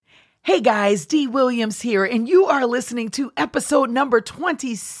Hey guys, Dee Williams here, and you are listening to episode number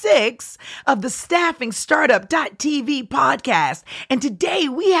 26 of the Staffing Startup.tv podcast. And today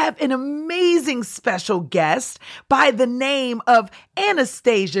we have an amazing special guest by the name of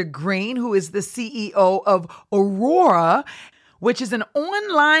Anastasia Green, who is the CEO of Aurora, which is an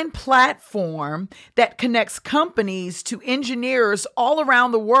online platform that connects companies to engineers all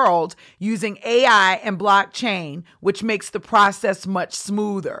around the world using AI and blockchain, which makes the process much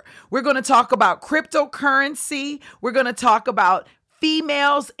smoother. We're going to talk about cryptocurrency. We're going to talk about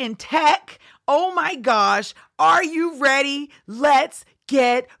females in tech. Oh my gosh, are you ready? Let's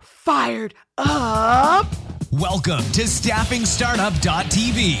get fired up. Welcome to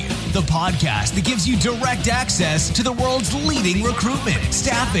StaffingStartup.tv, the podcast that gives you direct access to the world's leading recruitment,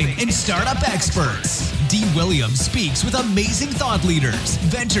 staffing, and startup experts. Dee Williams speaks with amazing thought leaders,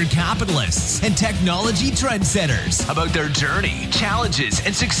 venture capitalists, and technology trendsetters about their journey, challenges,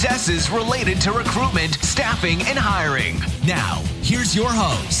 and successes related to recruitment, staffing, and hiring. Now, here's your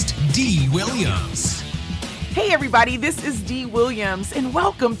host, Dee Williams. Hey everybody, this is Dee Williams, and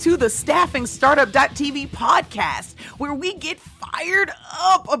welcome to the Staffing Startup.tv podcast, where we get fired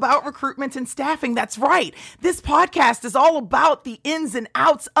up about recruitment and staffing. That's right. This podcast is all about the ins and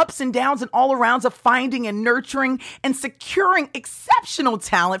outs, ups and downs, and all arounds of finding and nurturing and securing exceptional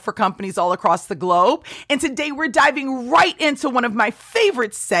talent for companies all across the globe. And today we're diving right into one of my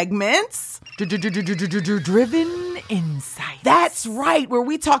favorite segments, Driven Insight. That's right, where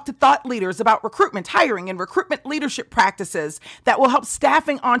we talk to thought leaders about recruitment, hiring, and recruitment leadership practices that will help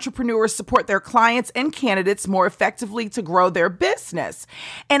staffing entrepreneurs support their clients and candidates more effectively to grow their business.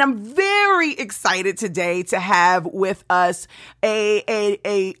 And I'm very excited today to have with us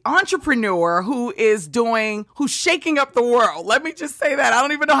a entrepreneur who's shaking up the world. Let me just say that. I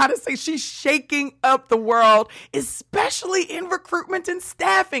don't even know how to say she's shaking up the world, especially in recruitment and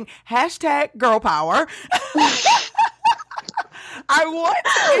staffing. Hashtag girl power. I want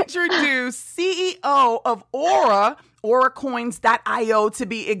to introduce CEO of AuraCoins.io to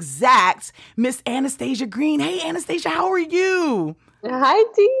be exact, Miss Anastasia Green. Hey, Anastasia, how are you? Hi,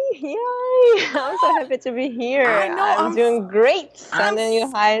 Dee. Yay. I'm so happy to be here. I know. I'm doing great. Sending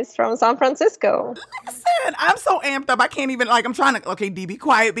you highs from San Francisco. Listen, I'm so amped up. I can't even, I'm trying to, okay, Dee, be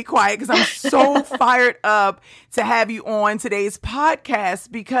quiet, because I'm so fired up to have you on today's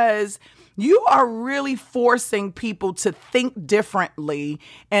podcast, because you are really forcing people to think differently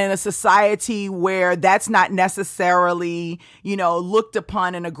in a society where that's not necessarily, looked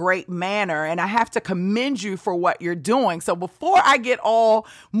upon in a great manner. And I have to commend you for what you're doing. So before I get all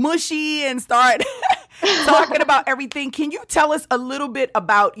mushy and start talking about everything, can you tell us a little bit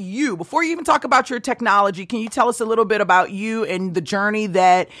about you? Before you even talk about your technology, can you tell us a little bit about you and the journey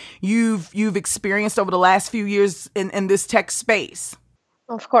that you've experienced over the last few years in this tech space?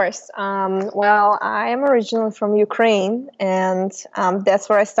 Of course. Well, I am originally from Ukraine, and that's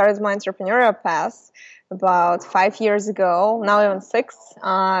where I started my entrepreneurial path about 5 years ago, now even 6.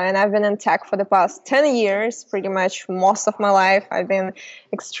 And I've been in tech for the past 10 years, pretty much most of my life. I've been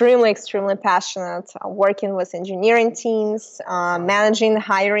extremely, extremely passionate working with engineering teams, managing,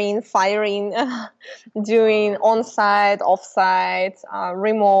 hiring, firing, doing on-site, off-site,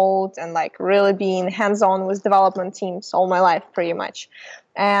 remote, and really being hands-on with development teams all my life, pretty much.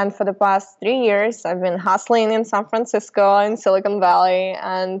 And for the past 3 years, I've been hustling in San Francisco, in Silicon Valley,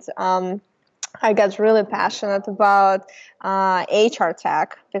 and I got really passionate about HR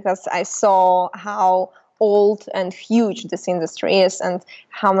tech because I saw how old and huge this industry is and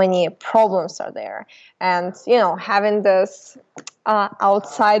how many problems are there. And, having this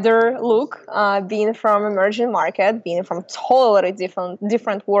outsider look, being from emerging market, being from totally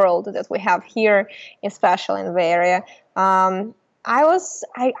different world that we have here, especially in the Bay Area,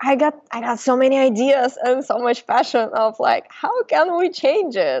 I got so many ideas and so much passion of how can we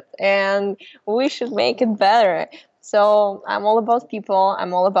change it? And we should make it better. So I'm all about people.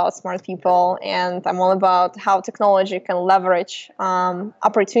 I'm all about smart people. And I'm all about how technology can leverage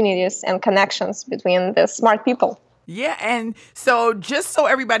opportunities and connections between the smart people. Yeah, and so just so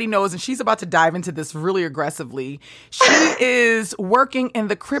everybody knows, and she's about to dive into this really aggressively, she is working in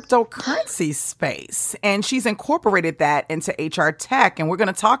the cryptocurrency space, and she's incorporated that into HR tech, and we're going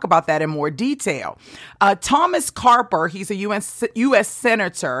to talk about that in more detail. Thomas Carper, he's a U.S.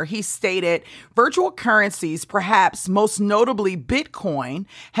 senator. He stated, virtual currencies, perhaps most notably Bitcoin,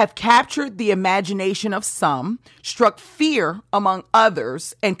 have captured the imagination of some, struck fear among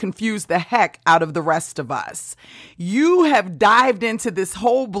others, and confused the heck out of the rest of us. you have dived into this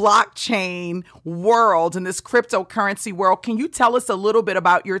whole blockchain world and this cryptocurrency world. Can you tell us a little bit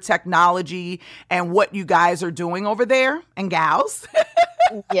about your technology and what you guys are doing over there and gals?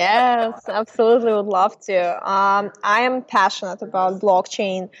 Yes, absolutely. Would love to. I am passionate about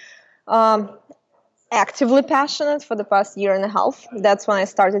blockchain. Actively passionate for the past year and a half. That's when I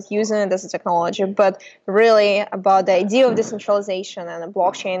started using it as a technology. But really, about the idea of decentralization and the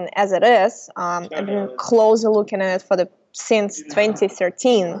blockchain as it is, I've been closely looking at it since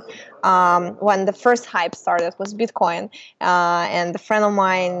 2013, when the first hype started was Bitcoin. And a friend of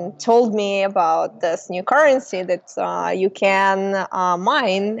mine told me about this new currency that you can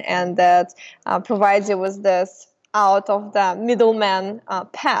mine, and that provides you with this out of the middleman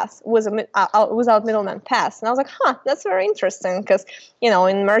path, without middleman path. And I was like, that's very interesting, because, in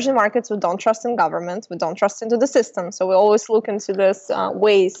emerging markets, we don't trust in government, we don't trust into the system, so we always look into this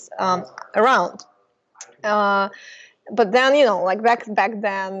ways around. But then, like back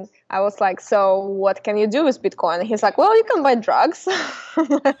then, I was like, so what can you do with Bitcoin? And he's like, well, you can buy drugs. Such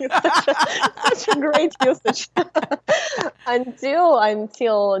a great usage.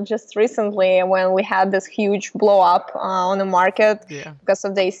 until just recently, when we had this huge blow up on the market because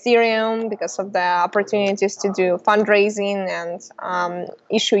of the Ethereum, because of the opportunities to do fundraising and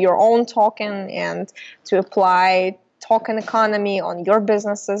issue your own token and to apply token economy on your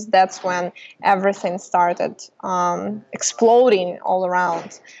businesses. That's when everything started exploding all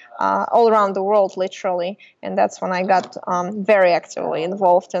around the world, literally. And that's when I got very actively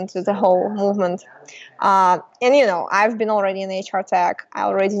involved into the whole movement. And I've been already in HR tech. I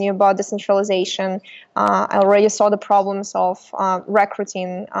already knew about decentralization. I already saw the problems of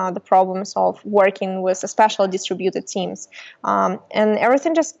recruiting, the problems of working with especially distributed teams. And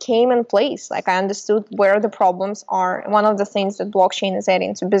everything just came in place. Like, I understood where the problems are. One of the things that blockchain is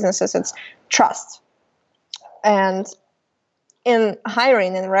adding to businesses, it's trust. And in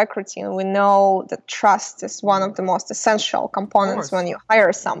hiring and recruiting, we know that trust is one of the most essential components when you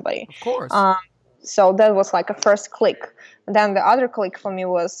hire somebody. Of course. So that was like a first click. Then the other click for me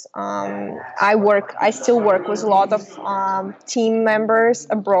was I still work with a lot of team members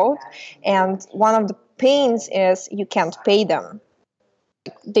abroad, and one of the pains is you can't pay them.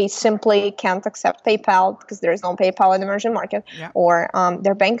 They simply can't accept PayPal because there is no PayPal in the emerging market, or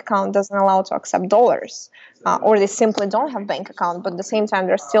their bank account doesn't allow to accept dollars, or they simply don't have bank account, but at the same time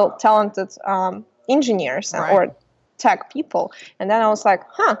they're still talented engineers or tech people. And then I was like,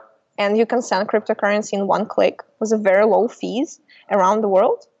 and you can send cryptocurrency in one click with a very low fees around the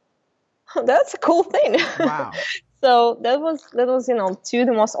world. That's a cool thing. Wow. So that was two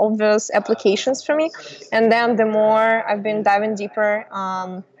the most obvious applications for me. And then the more I've been diving deeper,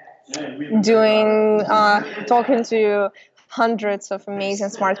 talking to hundreds of amazing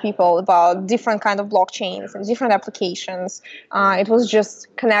smart people about different kind of blockchains and different applications. It was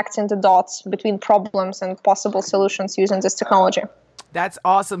just connecting the dots between problems and possible solutions using this technology. That's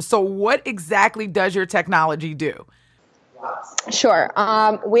awesome. So what exactly does your technology do? Sure.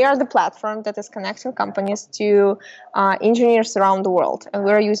 We are the platform that is connecting companies to engineers around the world. And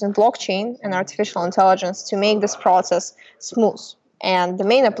we're using blockchain and artificial intelligence to make this process smooth. And the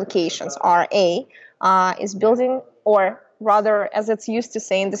main applications are is building, or rather, as it's used to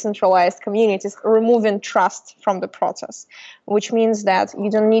say in decentralized communities, removing trust from the process, which means that you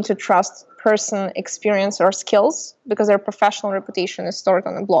don't need to trust person experience or skills because their professional reputation is stored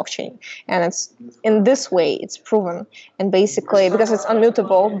on a blockchain. And it's in this way it's proven. And basically, because it's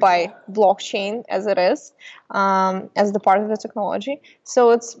immutable by blockchain as it is, as the part of the technology.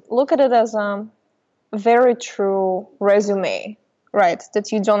 So look at it as a very true resume, right?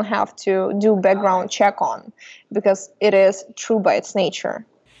 That you don't have to do background check on because it is true by its nature.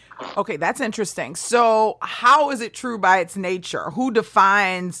 Okay, that's interesting. So how is it true by its nature? Who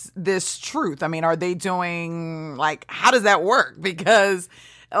defines this truth? I mean, are they doing, how does that work? Because,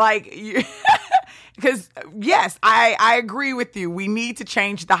 yes, I agree with you. We need to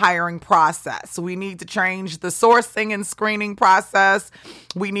change the hiring process. We need to change the sourcing and screening process.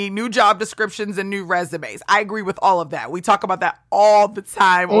 We need new job descriptions and new resumes. I agree with all of that. We talk about that all the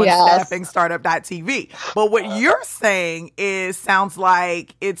time on staffingstartup.tv. But what you're saying sounds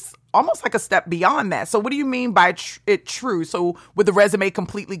like it's almost like a step beyond that. So what do you mean by it true? So would the resume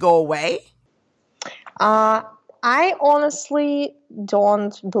completely go away? I honestly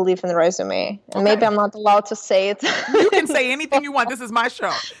don't believe in the resume. And maybe I'm not allowed to say it. You can say anything you want. This is my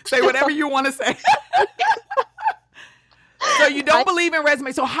show. Say whatever you want to say. So you don't believe in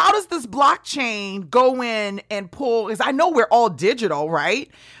resume. So how does this blockchain go in and pull? Because I know we're all digital, right?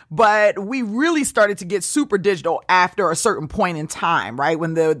 But we really started to get super digital after a certain point in time, right?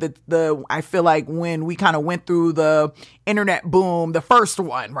 When I feel like when we kind of went through the internet boom, the first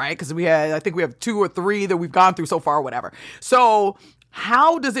one, right? Because I think we have 2 or 3 that we've gone through so far, whatever. So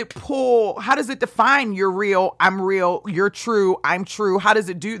how does it define you're real, I'm real, you're true, I'm true? How does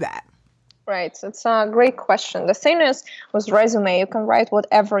it do that? Right. So it's a great question. The thing is, with resume, you can write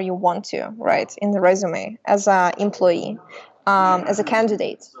whatever you want to write in the resume as an employee, as a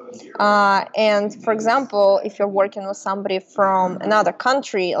candidate. And for example, if you're working with somebody from another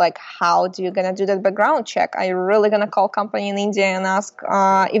country, like how do you gonna do that background check? Are you really gonna call company in India and ask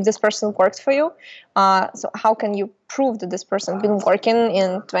if this person works for you? So how can you prove that this person been working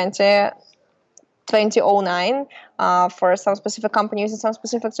in 2009 for some specific company using some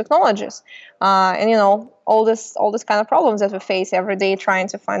specific technologies, and all this kind of problems that we face every day trying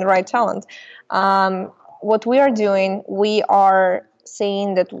to find the right talent. What we are doing, we are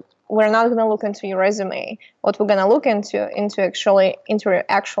saying that we're not going to look into your resume. What we're going to look into your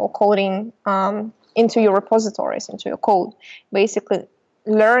actual coding, into your repositories, into your code, basically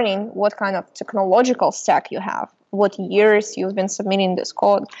learning what kind of technological stack you have, what years you've been submitting this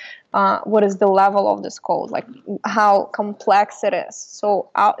code, what is the level of this code, like how complex it is.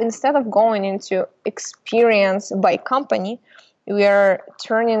 So instead of going into experience by company, we are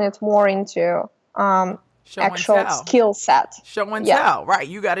turning it more into actual skill set. Show and tell, right?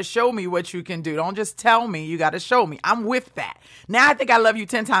 You got to show me what you can do. Don't just tell me. You got to show me. I'm with that. Now I think I love you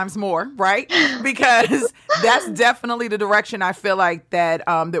 10 times more, right? Because that's definitely the direction I feel like that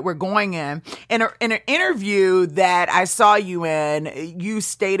we're going in. In an interview that I saw you in, you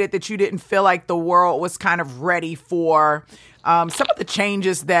stated that you didn't feel like the world was kind of ready for some of the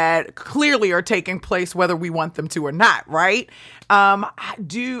changes that clearly are taking place, whether we want them to or not, right?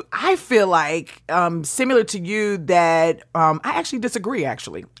 I feel like, similar to you, that I actually disagree,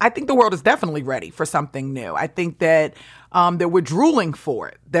 actually. I think the world is definitely ready for something new. I think that we're drooling for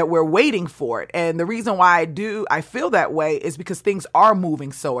it, that we're waiting for it. And the reason why I feel that way is because things are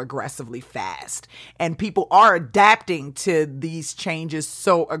moving so aggressively fast and people are adapting to these changes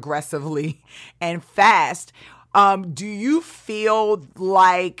so aggressively and fast. Do you feel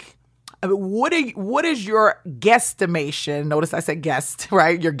like, what is your guesstimation? Notice I said guest,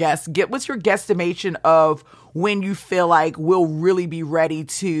 right? Your guess. What's your guesstimation of when you feel like we'll really be ready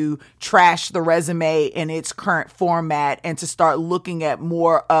to trash the resume in its current format and to start looking at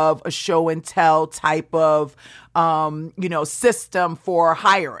more of a show and tell type of, system for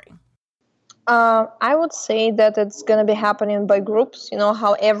hiring? I would say that it's going to be happening by groups. You know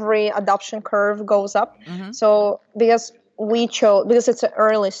how every adoption curve goes up. Mm-hmm. So because it's an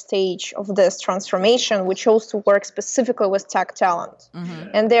early stage of this transformation, we chose to work specifically with tech talent. Mm-hmm.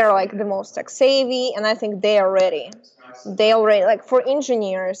 And they're like the most tech savvy, and I think they are ready. They already, like for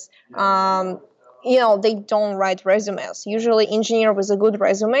engineers, they don't write resumes. Usually engineer with a good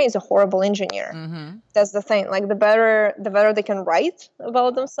resume is a horrible engineer. Mm-hmm. That's the thing. Like the better they can write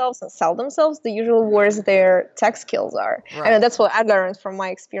about themselves and sell themselves, the usually worse their tech skills are. Right. I mean, that's what I learned from my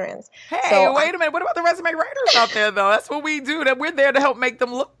experience. Hey, wait a minute. What about the resume writers out there, though? That's what we do. That we're there to help make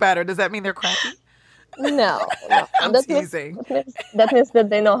them look better. Does that mean they're crappy? No. I'm teasing. That means that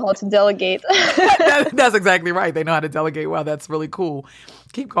they know how to delegate. That's exactly right. They know how to delegate well. That's really cool.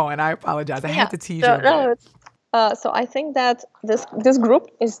 Keep going. I apologize. I had to tease you. So I think that this group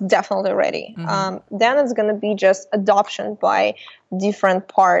is definitely ready. Mm-hmm. Then it's going to be just adoption by different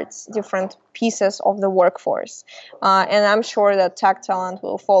parts, different pieces of the workforce. And I'm sure that tech talent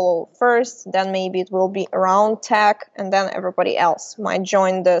will follow first. Then maybe it will be around tech, and then everybody else might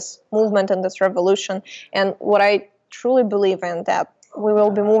join this movement and this revolution. And what I truly believe in, that we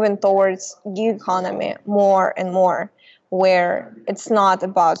will be moving towards gig economy more and more, where it's not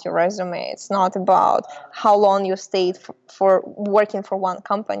about your resume, it's not about how long you stayed for working for one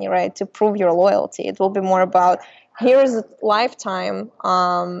company, right, to prove your loyalty. It will be more about, here's a lifetime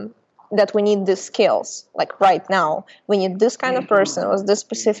that we need these skills. Like right now, we need this kind of person with this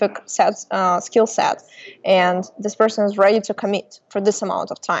specific skill set, and this person is ready to commit for this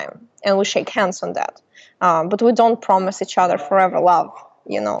amount of time, and we shake hands on that. But we don't promise each other forever love.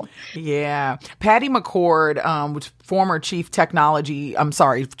 Yeah. Patty McCord, former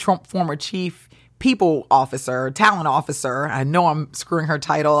chief people officer, talent officer. I know I'm screwing her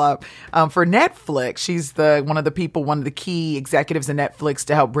title up, for Netflix. She's one of the key executives in Netflix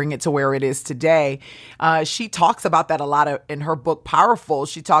to help bring it to where it is today. She talks about that a lot in her book, Powerful.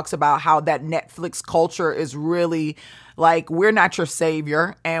 She talks about how that Netflix culture is really like, we're not your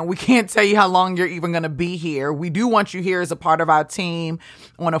savior, and we can't tell you how long you're even going to be here. We do want you here as a part of our team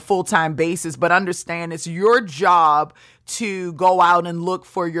on a full-time basis, but understand it's your job to go out and look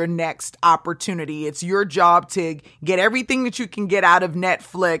for your next opportunity. It's your job to get everything that you can get out of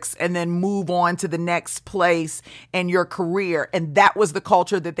Netflix and then move on to the next place in your career. And that was the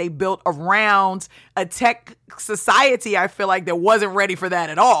culture that they built around a tech society, I feel like, that wasn't ready for that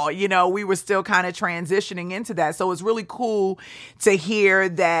at all. You know, we were still kind of transitioning into that. So it's really cool to hear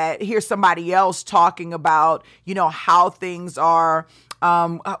somebody else talking about, you know, how things are,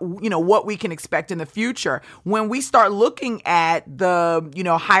 you know, what we can expect in the future. When we start looking at the, you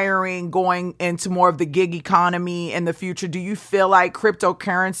know, hiring going into more of the gig economy in the future, do you feel like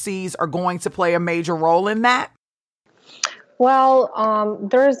cryptocurrencies are going to play a major role in that? Well,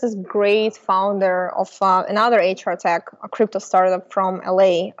 there is this great founder of another HR tech, a crypto startup from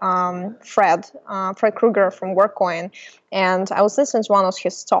LA, Fred Krueger from WorkCoin. And I was listening to one of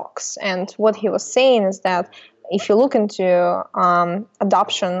his talks. And what he was saying is that if you look into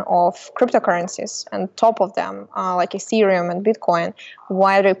adoption of cryptocurrencies and top of them, like Ethereum and Bitcoin,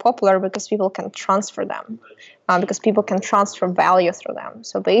 why are they popular? Because people can transfer them, because people can transfer value through them.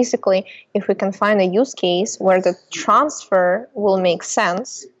 So basically, if we can find a use case where the transfer will make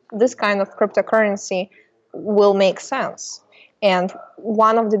sense, this kind of cryptocurrency will make sense. And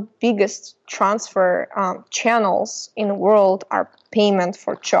one of the biggest transfer channels in the world are payment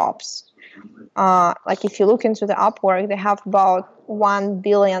for jobs. Like if you look into the Upwork, they have about 1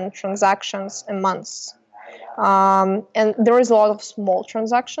 billion transactions a month. And there is a lot of small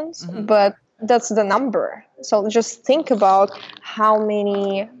transactions, but that's the number. So just think about how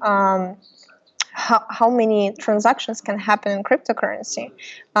many transactions can happen in cryptocurrency.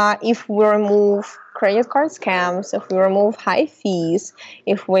 If we remove credit card scams, if we remove high fees,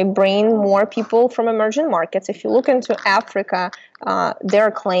 if we bring more people from emerging markets, if you look into Africa,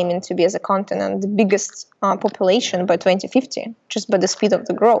 they're claiming to be, as a continent, the biggest population by 2050, just by the speed of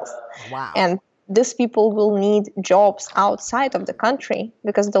the growth. Wow. And these people will need jobs outside of the country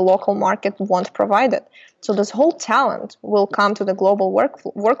because the local market won't provide it. So this whole talent will come to the global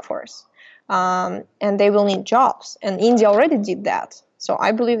workforce. And they will need jobs. And India already did that. So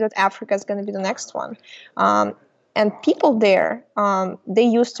I believe that Africa is going to be the next one. And people there, they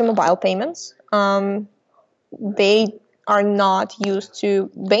used to mobile payments. They are not used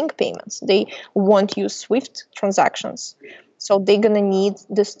to bank payments. They won't use SWIFT transactions. So they're going to need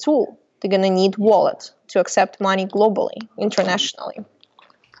this tool. They're going to need wallet to accept money globally, internationally.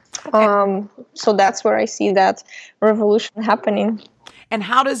 So that's where I see that revolution happening. And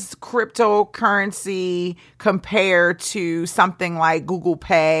how does cryptocurrency compare to something like Google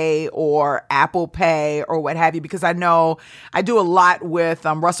Pay or Apple Pay or what have you? Because I know I do a lot with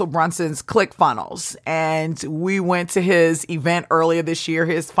Russell Brunson's ClickFunnels, and we went to his event earlier this year,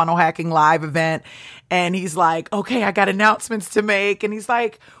 his Funnel Hacking Live event. And he's like, okay, I got announcements to make. And he's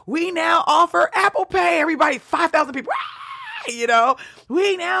like, we now offer Apple Pay. Everybody, 5,000 people, you know,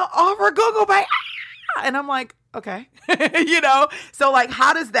 we now offer Google Pay. And I'm like, okay, you know, so like,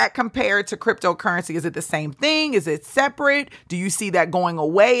 how does that compare to cryptocurrency? Is it the same thing? Is it separate? Do you see that going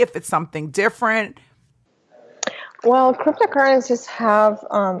away if it's something different? Well, cryptocurrencies have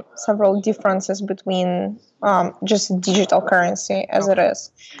several differences between just digital currency as it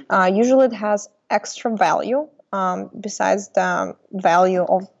is. Usually it has extra value besides the value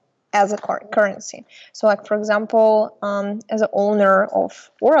of as a currency. So like, for example, as an owner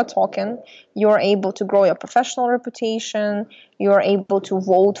of Aura token, you're able to grow your professional reputation. You're able to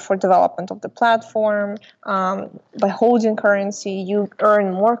vote for development of the platform. By holding currency, you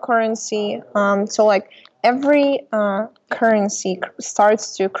earn more currency. So like every currency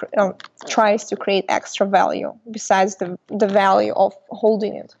tries to create extra value besides the value of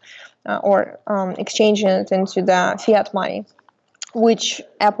holding it or exchanging it into the fiat money, which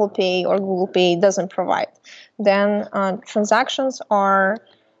Apple Pay or Google Pay doesn't provide. Then transactions are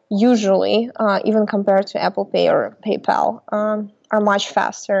usually, even compared to Apple Pay or PayPal, are much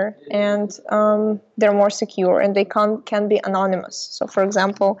faster, and they're more secure, and they can be anonymous. So for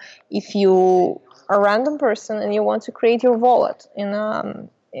example, if you are a random person and you want to create your wallet in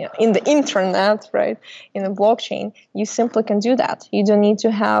the internet, right, in a blockchain, you simply can do that. You don't need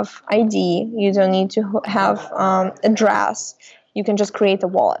to have ID. You don't need to have address. You can just create a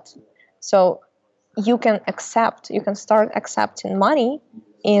wallet. So you can start accepting money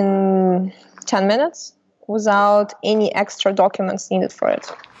in 10 minutes without any extra documents needed for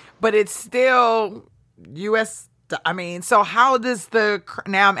it. But it's still US I mean, so how does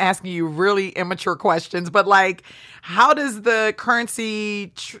now I'm asking you really immature questions, but like, how does the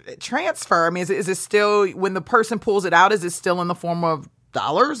currency transfer? I mean, is it still, when the person pulls it out, is it still in the form of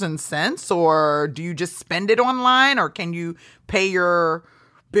dollars and cents, or do you just spend it online, or can you pay your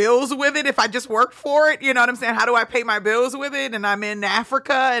bills with it if I just work for it? You know what I'm saying? How do I pay my bills with it? And I'm in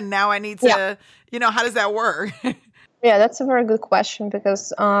Africa and now I need to, how does that work? Yeah, that's a very good question,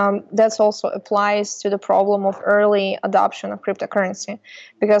 because that also applies to the problem of early adoption of cryptocurrency.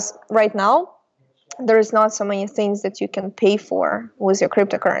 Because right now, there is not so many things that you can pay for with your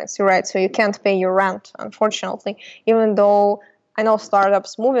cryptocurrency, right? So you can't pay your rent, unfortunately, even though I know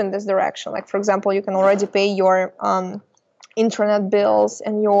startups move in this direction. Like, for example, you can already pay your internet bills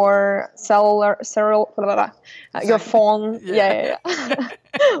and your your phone,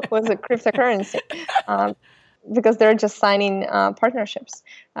 with a cryptocurrency, because they're just signing partnerships,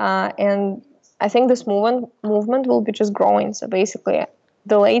 and I think this movement will be just growing. So basically,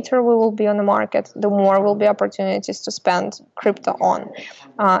 the later we will be on the market, the more will be opportunities to spend crypto on.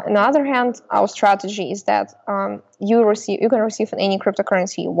 On the other hand, our strategy is that you can receive any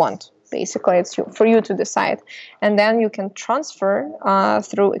cryptocurrency you want. Basically, it's for you to decide. And then you can transfer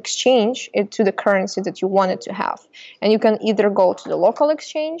through exchange it to the currency that you wanted to have. And you can either go to the local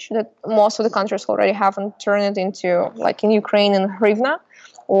exchange that most of the countries already have and turn it into, like in Ukraine, in hryvnia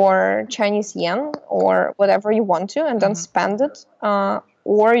or Chinese yen or whatever you want to, and then spend it.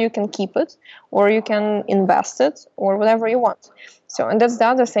 Or you can keep it, or you can invest it, or whatever you want. So, and that's the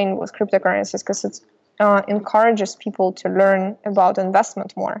other thing with cryptocurrencies, because it encourages people to learn about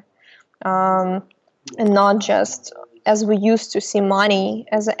investment more. And not just as we used to see money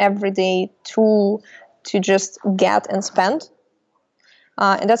as an everyday tool to just get and spend.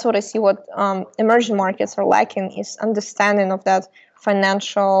 And that's what I see what emerging markets are lacking, is understanding of that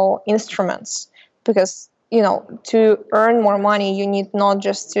financial instruments. Because, to earn more money, you need not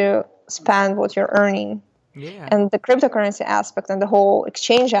just to spend what you're earning. Yeah. And the cryptocurrency aspect and the whole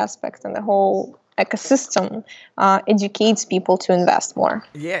exchange aspect and the whole ecosystem educates people to invest more.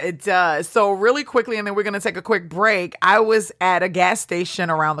 Yeah, it does. So really quickly, and then we're going to take a quick break. I was at a gas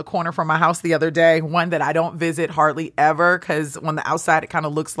station around the corner from my house the other day, one that I don't visit hardly ever, because on the outside, it kind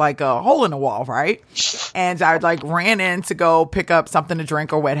of looks like a hole in the wall, right? And I ran in to go pick up something to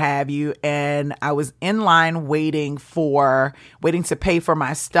drink or what have you. And I was in line waiting to pay for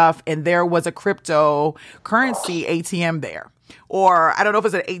my stuff. And there was a cryptocurrency ATM there. Or I don't know if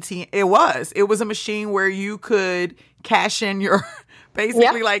it's an ATM. It was a machine where you could cash in your,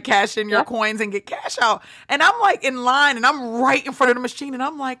 cash in your coins and get cash out. And I'm like in line and I'm right in front of the machine and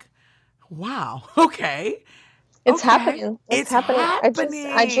I'm like, wow, okay. It's happening. It's happening.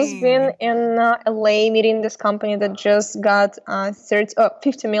 I just been in LA meeting this company that just got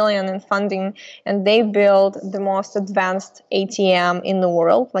 50 million in funding, and they build the most advanced ATM in the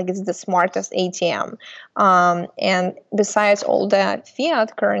world. Like, it's the smartest ATM. And besides all the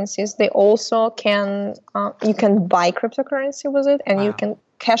fiat currencies, they also you can buy cryptocurrency with it, and you can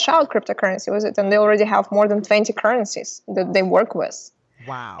cash out cryptocurrency with it. And they already have more than 20 currencies that they work with.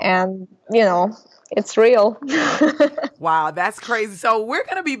 Wow. And, it's real. Wow, that's crazy. So we're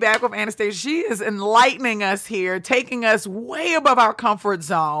going to be back with Anastasia. She is enlightening us here, taking us way above our comfort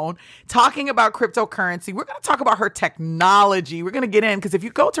zone, talking about cryptocurrency. We're going to talk about her technology. We're going to get in, because if you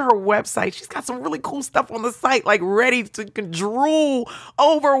go to her website, she's got some really cool stuff on the site, like ready to drool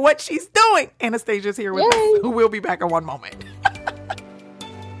over what she's doing. Anastasia's here with us. We'll be back in one moment.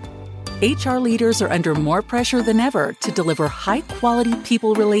 HR leaders are under more pressure than ever to deliver high-quality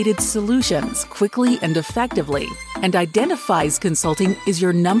people-related solutions quickly and effectively. And Identifies Consulting is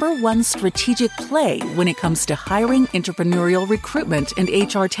your #1 strategic play when it comes to hiring entrepreneurial recruitment and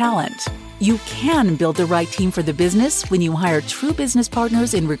HR talent. You can build the right team for the business when you hire true business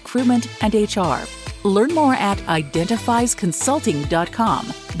partners in recruitment and HR. Learn more at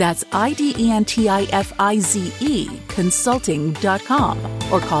identifiesconsulting.com. That's IDENTIFIZE consulting.com,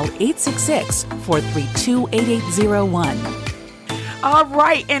 or call 866-432-8801. All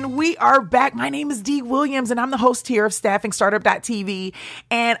right, and we are back. My name is Dee Williams, and I'm the host here of StaffingStartup.tv.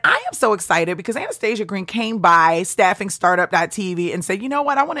 And I am so excited because Anastasia Green came by StaffingStartup.tv and said, you know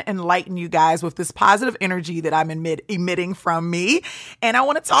what? I want to enlighten you guys with this positive energy that I'm emitting from me. And I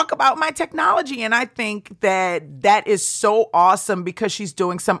want to talk about my technology. And I think that is so awesome because she's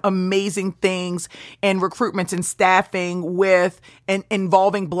doing some amazing things in recruitment and staffing with and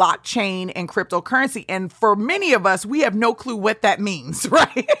involving blockchain and cryptocurrency. And for many of us, we have no clue what that means,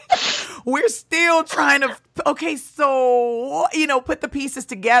 right? we're still trying to, okay, so, put the pieces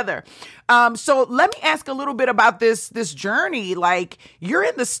together. So let me ask a little bit about this journey. Like, you're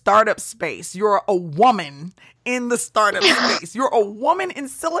in the startup space. You're a woman in the startup space. You're a woman in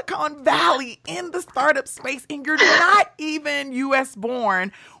Silicon Valley in the startup space, and you're not even US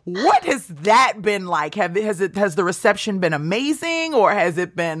born. What has that been like? Has the reception been amazing, or has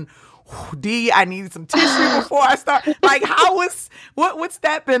it been, D, I need some tissue before I start? Like, what's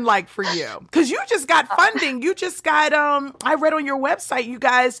that been like for you? Because you just got funding. You just got, I read on your website, you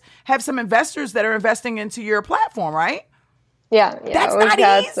guys have some investors that are investing into your platform, right? Yeah. That's not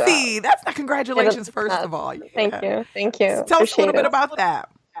easy. That's not, congratulations, first of all. Thank you. So tell us a little bit about that.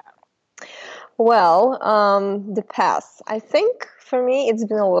 Well, the past, I think for me, it's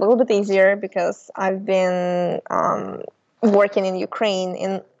been a little bit easier because I've been working in Ukraine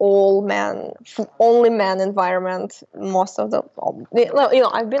in only man environment most of the,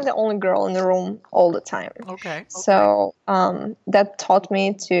 I've been the only girl in the room all the time. Okay. So that taught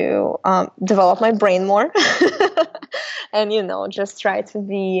me to develop my brain more and, just try to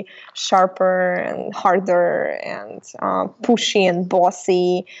be sharper and harder and pushy and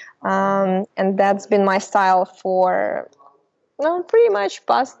bossy. And that's been my style for pretty much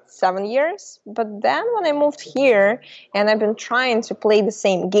past 7 years. But then when I moved here and I've been trying to play the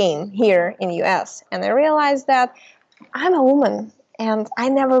same game here in the US, and I realized that I'm a woman and I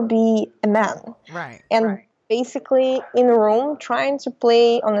never be a man. Right. And basically in a room trying to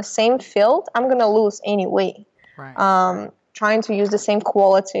play on the same field, I'm going to lose anyway. Right. Trying to use the same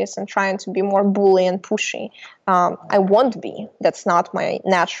qualities and trying to be more bully and pushy. I won't be. That's not my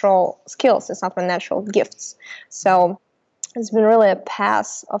natural skills. It's not my natural gifts. So it's been really a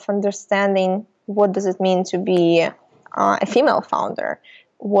path of understanding what does it mean to be a female founder.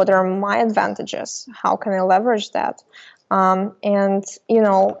 What are my advantages? How can I leverage that? And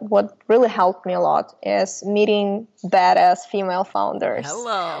what really helped me a lot is meeting badass female founders.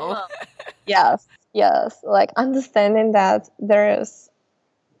 Hello. Yes. Like understanding that there is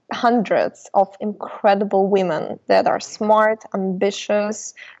hundreds of incredible women that are smart,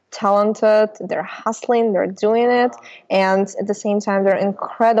 ambitious, talented, they're hustling, they're doing it, and at the same time they're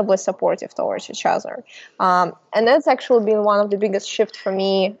incredibly supportive towards each other. And that's actually been one of the biggest shifts for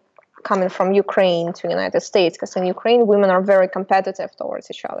me coming from Ukraine to the United States, because in Ukraine women are very competitive towards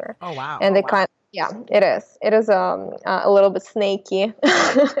each other. Oh wow. And they it is a little bit snaky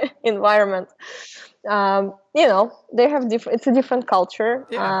environment. They have it's a different culture.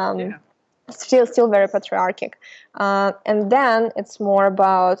 Still very patriarchic. And then it's more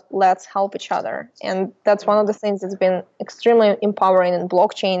about let's help each other. And that's one of the things that's been extremely empowering in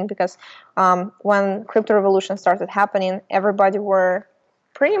blockchain, because when crypto revolution started happening, everybody were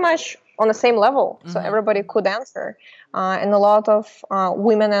pretty much on the same level. So everybody could answer. And a lot of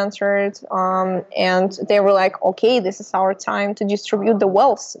women answered, and they were like, okay, this is our time to distribute the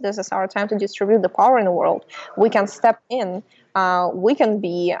wealth. This is our time to distribute the power in the world. We can step in. We can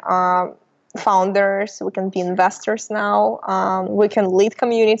be founders. We can be investors now. We can lead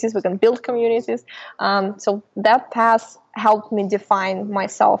communities. We can build communities. So that path helped me define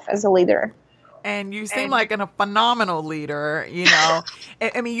myself as a leader. And you seem like a phenomenal leader,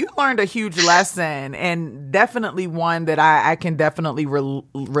 I mean, you learned a huge lesson, and definitely one that I can definitely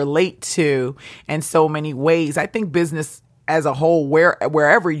relate to in so many ways. I think business as a whole,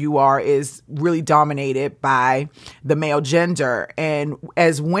 wherever you are, is really dominated by the male gender. And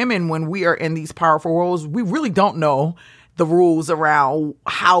as women, when we are in these powerful roles, we really don't know the rules around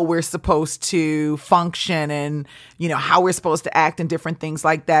how we're supposed to function and, how we're supposed to act and different things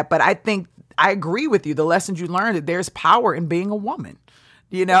like that. But I think I agree with you. The lessons you learned, that there's power in being a woman,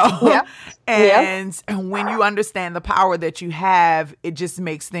 Yeah. And when you understand the power that you have, it just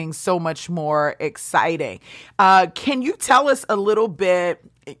makes things so much more exciting. Can you tell us a little bit,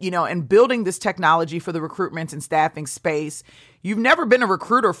 in building this technology for the recruitment and staffing space? You've never been a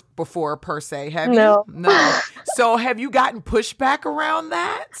recruiter before, per se, have you? No. So have you gotten pushback around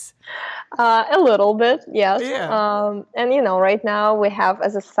that? A little bit, yes. Yeah. And right now we have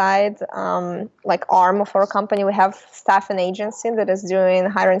as a side, arm of our company, we have staffing agency that is doing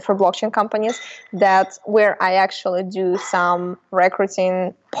hiring for blockchain companies. That's where I actually do some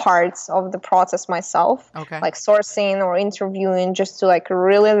recruiting parts of the process myself, like sourcing or interviewing, just to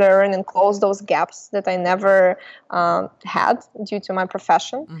really learn and close those gaps that I never had due to my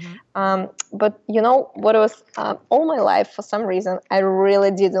profession. But what was all my life, for some reason, I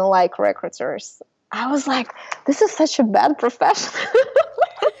really didn't like recruiters. I was like, this is such a bad profession.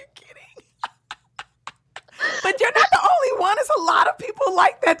 Are you kidding? But you're not the only one. There's a lot of people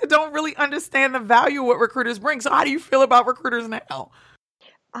like that don't really understand the value of what recruiters bring. So how do you feel about recruiters now?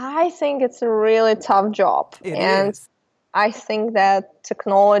 I think it's a really tough job. It and is. I think that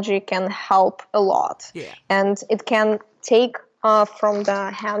technology can help a lot. Yeah. And it can take from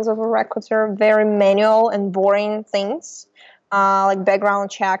the hands of a recruiter very manual and boring things, like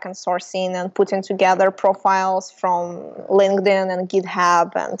background check and sourcing and putting together profiles from LinkedIn and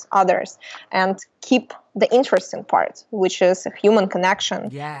GitHub and others, and keep the interesting part, which is a human connection,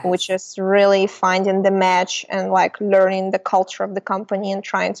 Yes. which is really finding the match and like learning the culture of the company and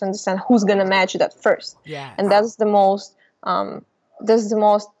trying to understand who's going to match that first. Yes. And that's the most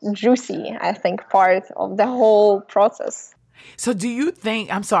juicy, I think, part of the whole process. So do you think,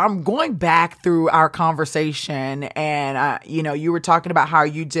 I'm going back through our conversation and, you were talking about how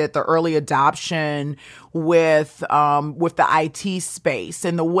you did the early adoption with the IT space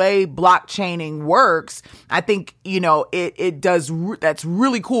and the way blockchaining works. I think, that's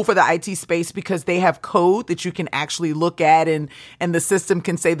really cool for the IT space because they have code that you can actually look at and the system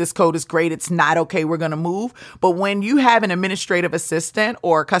can say this code is great. It's not okay. We're going to move. But when you have an administrative assistant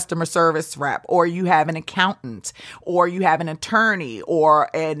or a customer service rep, or you have an accountant, or you have an attorney, or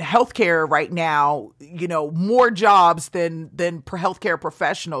in healthcare right now, more jobs than healthcare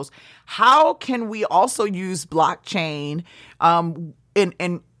professionals. How can we also use blockchain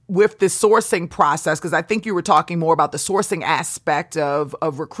in with the sourcing process? Because I think you were talking more about the sourcing aspect of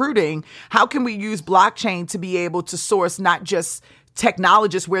recruiting. How can we use blockchain to be able to source not just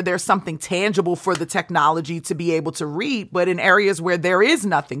technologists where there's something tangible for the technology to be able to read, but in areas where there is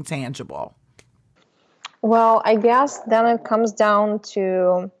nothing tangible? Well, I guess then it comes down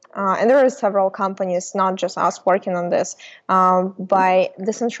to, and there are several companies, not just us, working on this, by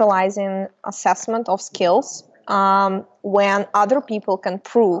decentralizing assessment of skills. When other people can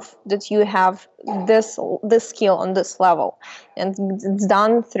prove that you have this skill on this level, and it's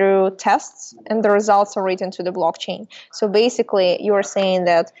done through tests, and the results are written to the blockchain. So basically, you are saying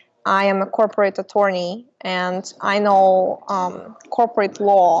that I am a corporate attorney and I know corporate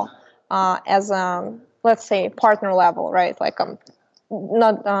law as a, let's say, partner level, right? Like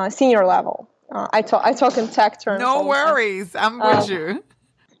not senior level. I talk in tech terms. No worries, I'm with you.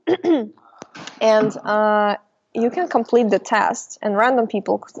 And you can complete the test, and random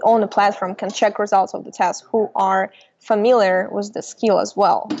people on the platform can check results of the test who are familiar with the skill as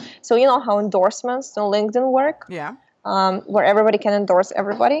well. So you know how endorsements on LinkedIn work? Yeah. Where everybody can endorse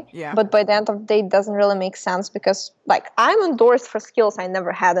everybody. Yeah. But by the end of the day, it doesn't really make sense because, like, I'm endorsed for skills I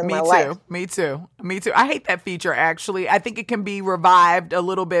never had in my life. Me too. I hate that feature, actually. I think it can be revived a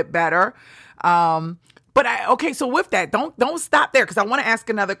little bit better. So with that, don't stop there because I want to ask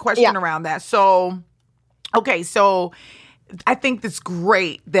another question around that. So I think it's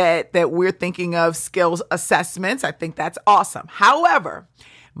great that we're thinking of skills assessments. I think that's awesome. However,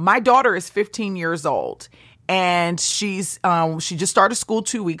 my daughter is 15 years old. And she just started school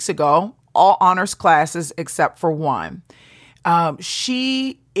 2 weeks ago, all honors classes except for one.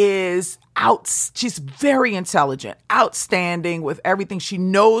 She's very intelligent, outstanding with everything. She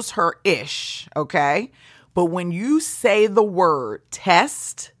knows her ish, okay? But when you say the word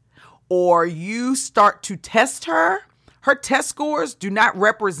test or you start to test her test scores do not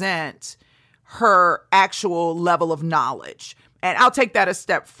represent her actual level of knowledge. And I'll take that a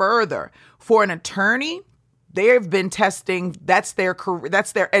step further. For an attorney, they've been testing, that's their career,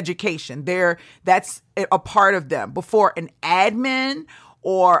 that's their education. That's a part of them. Before an admin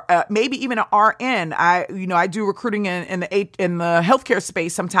or maybe even an RN, I do recruiting in the healthcare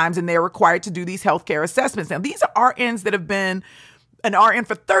space sometimes, and they're required to do these healthcare assessments. Now, these are RNs that have been an RN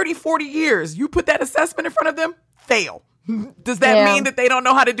for 30, 40 years. You put that assessment in front of them, fail. Does that mean that they don't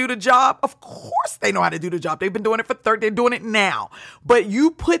know how to do the job? Of course they know how to do the job. They've been doing it for 30, they're doing it now. But you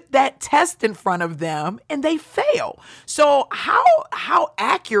put that test in front of them and they fail. So how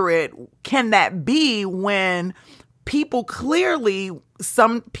accurate can that be when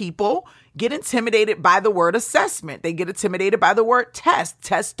some people get intimidated by the word assessment? They get intimidated by the word test.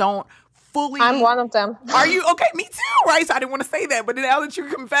 Tests don't fully. I'm one of them. Are you? Okay, me too, right? So I didn't want to say that, but now that you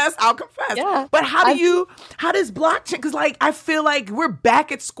confess, I'll confess. Yeah. But how does blockchain, because I feel like we're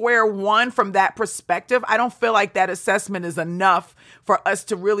back at square one from that perspective. I don't feel like that assessment is enough for us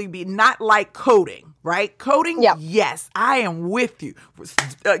to really be, not like coding, right? Coding, yes, I am with you.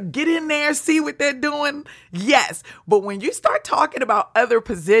 Get in there, see what they're doing, yes. But when you start talking about other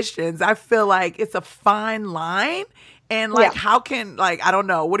positions, I feel like it's a fine line. And how can, I don't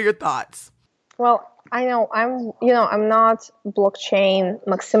know, what are your thoughts? Well, I know I'm not blockchain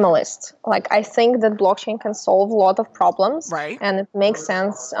maximalist. Like, I think that blockchain can solve a lot of problems, Right. and it makes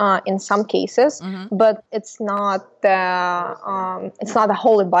sense in some cases, but it's not the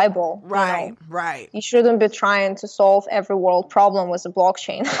holy Bible. Right. Right. You shouldn't be trying to solve every world problem with a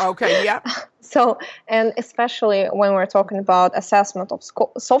blockchain. Okay. Yep. So, and especially when we're talking about assessment of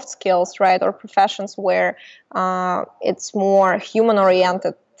soft skills, right, or professions where it's more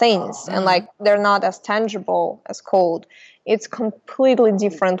human-oriented things, and like they're not as tangible as code, it's completely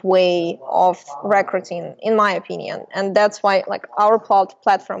different way of recruiting, in my opinion. And that's why, like, our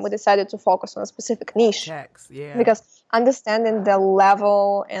platform, we decided to focus on a specific niche. Yeah. Because understanding the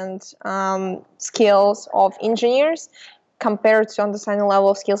level and skills of engineers compared to understanding the level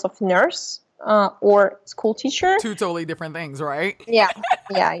of skills of nurse or school teacher. Two totally different things, right? Yeah,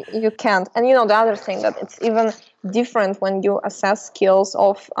 you can't. And the other thing, that it's even different when you assess skills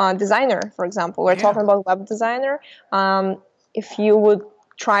of designer, for example. We're talking about web designer. If you would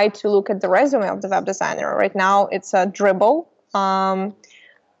try to look at the resume of the web designer, right now it's a Dribble. I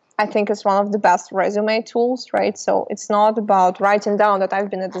think it's one of the best resume tools, right? So it's not about writing down that I've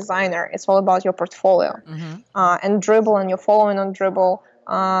been a designer. It's all about your portfolio. And Dribble, and your following on Dribble,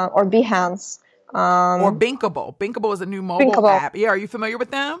 or Behance. Or Binkable. Binkable is a new mobile app. Yeah, are you familiar with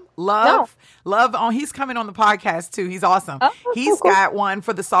them? Love. He's coming on the podcast too. He's awesome. He's got one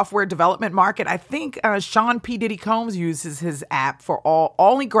for the software development market. I think Sean P. Diddy Combs uses his app for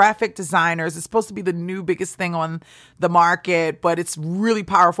only graphic designers. It's supposed to be the new biggest thing on the market, but it's really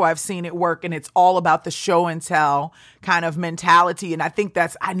powerful. I've seen it work, and it's all about the show and tell kind of mentality. And I think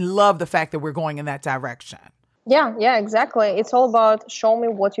I love the fact that we're going in that direction. Yeah, exactly. It's all about show me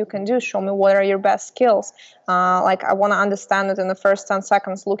what you can do. Show me what are your best skills. Like, I want to understand it in the first 10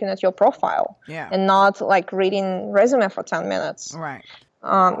 seconds looking at your profile, and not like reading resume for 10 minutes. Right.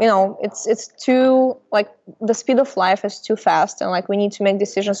 It's too, like, the speed of life is too fast, and like we need to make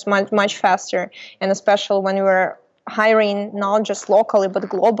decisions much, much faster. And especially when we're hiring not just locally but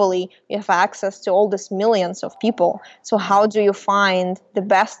globally, you have access to all these millions of people. So how do you find the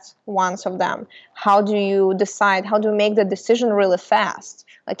best ones of them? How do you decide? How do you make the decision really fast?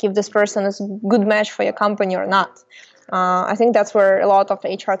 Like, if this person is a good match for your company or not. I think that's where a lot of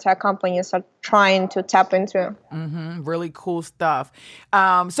HR tech companies are trying to tap into. Really cool stuff.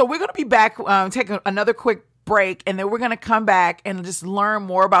 So we're going to be back, take another quick break, and then we're going to come back and just learn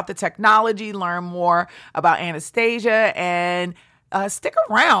more about the technology, learn more about Anastasia, and stick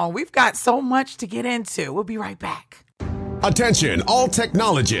around. We've got so much to get into. We'll be right back. Attention, all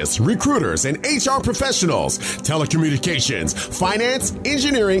technologists, recruiters, and HR professionals, telecommunications, finance,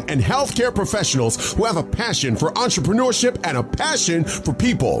 engineering, and healthcare professionals who have a passion for entrepreneurship and a passion for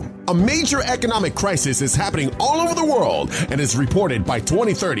people. A major economic crisis is happening all over the world, and is reported by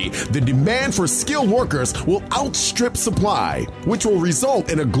 2030, the demand for skilled workers will outstrip supply, which will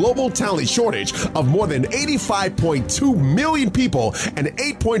result in a global talent shortage of more than 85.2 million people and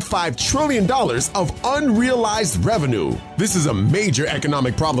 $8.5 trillion of unrealized revenue. This is a major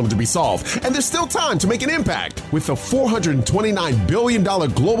economic problem to be solved, and there's still time to make an impact. With the $429 billion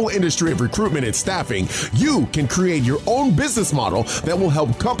global industry of recruitment and staffing, you can create your own business model that will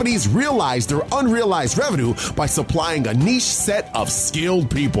help companies realize their unrealized revenue by supplying a niche set of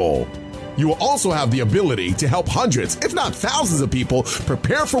skilled people. You will also have the ability to help hundreds, if not thousands of people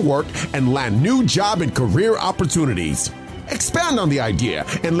prepare for work and land new job and career opportunities. Expand on the idea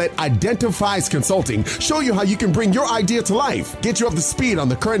and let Identifies Consulting show you how you can bring your idea to life, get you up to speed on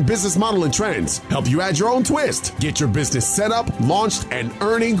the current business model and trends, help you add your own twist, get your business set up, launched, and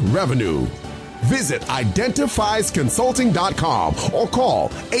earning revenue. Visit identifiesconsulting.com or call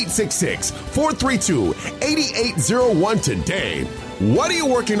 866-432-8801 today. What are you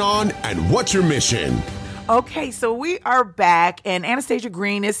working on, and what's your mission? Okay, so we are back, and Anastasia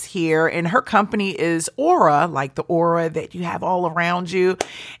Green is here, and her company is Aura, like the aura that you have all around you.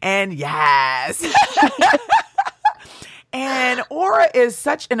 And yes. And Aura is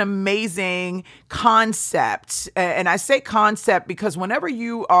such an amazing concept. And I say concept because whenever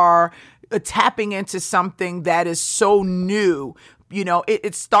you are tapping into something that is so new, you know,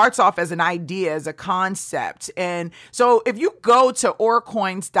 it starts off as an idea, as a concept. And so if you go to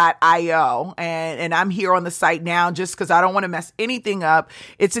AuraCoins.io, and I'm here on the site now just because I don't want to mess anything up.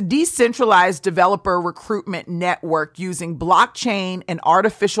 It's a decentralized developer recruitment network using blockchain and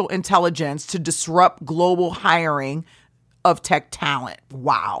artificial intelligence to disrupt global hiring of tech talent.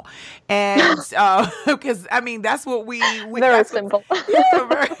 Wow. And because I mean, that's what we very simple.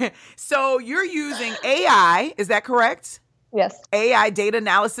 So you're using AI, is that correct? Yes. AI data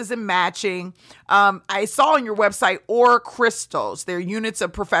analysis and matching. I saw on your website Aura Crystals. They're units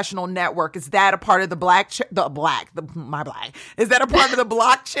of professional network. Is that a part of the Is that a part of the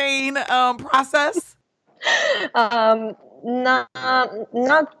blockchain process?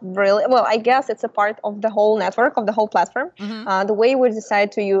 Not really. Well, I guess it's a part of the whole network, of the whole platform. The way we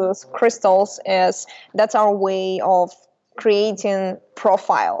decide to use crystals is that's our way of creating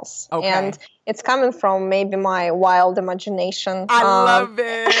profiles. Okay. And it's coming from maybe my wild imagination. I love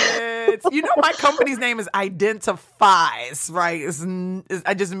it. You know, my company's name is Identifies, right?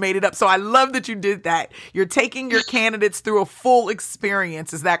 I just made it up. So I love that you did that. You're taking your candidates through a full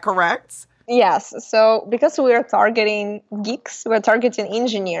experience. Is that correct? Yes. So because we are targeting geeks, we're targeting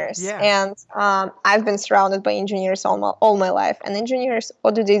engineers. Yeah. And I've been surrounded by engineers all my life. And engineers,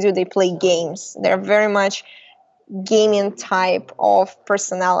 what do? They play games. They're very much gaming type of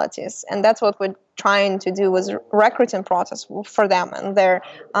personalities. And that's what we're trying to do with recruiting process for them and their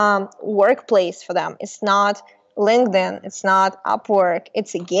workplace for them. It's not LinkedIn, it's not Upwork,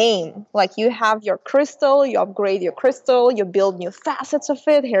 it's a game. Like you have your crystal, you upgrade your crystal, you build new facets of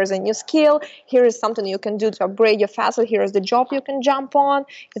it. Here's a new skill. Here is something you can do to upgrade your facet. Here is the job you can jump on.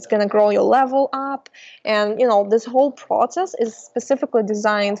 It's going to grow your level up. And, this whole process is specifically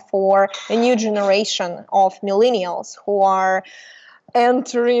designed for a new generation of millennials who are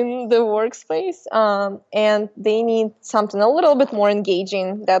entering the workspace, and they need something a little bit more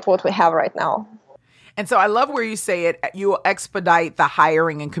engaging than what we have right now. And so I love where you say it, you will expedite the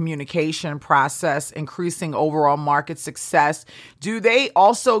hiring and communication process, increasing overall market success. Do they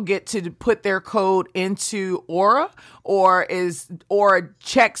also get to put their code into Aura, or is Aura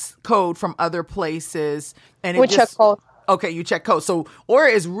checks code from other places? And we check code. Okay, you check code. So Aura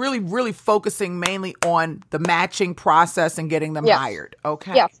is really, really focusing mainly on the matching process and getting them hired.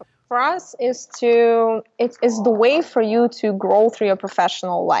 Okay. Yeah. For us, it's the way for you to grow through your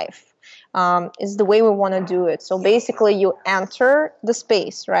professional life. Is the way we want to do it. So basically you enter the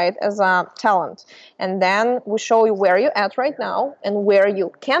space, right, as a talent. And then we show you where you're at right now and where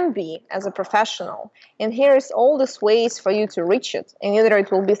you can be as a professional. And here's all these ways for you to reach it. And either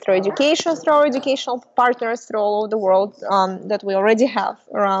it will be through education, through our educational partners through all over the world that we already have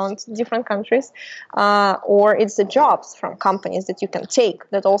around different countries, or it's the jobs from companies that you can take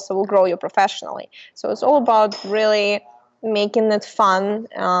that also will grow you professionally. So it's all about really making it fun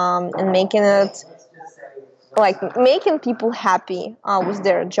and making it making people happy with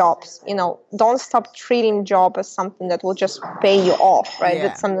their jobs. Don't stop treating job as something that will just pay you off, right? Yeah.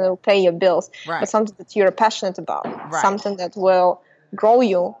 That's something that will pay your bills, right. But something that you're passionate about, right. Something that will grow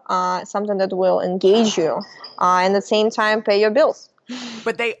you, something that will engage you, and at the same time pay your bills.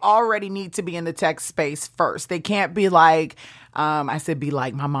 But they already need to be in the tech space first. They can't be like, I said,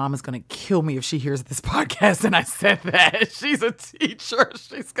 my mom is going to kill me if she hears this podcast. And I said that. She's a teacher.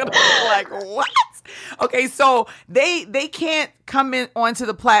 She's going to be like, what? Okay, so they can't come in onto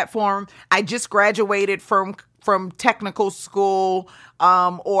the platform. I just graduated from technical school,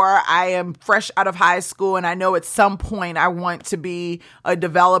 or I am fresh out of high school and I know at some point I want to be a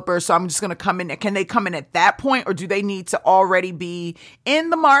developer, so I'm just going to come in. Can they come in at that point, or do they need to already be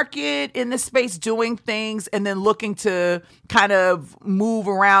in the market, in the space, doing things, and then looking to kind of move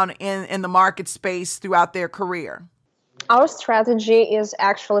around in the market space throughout their career? Our strategy is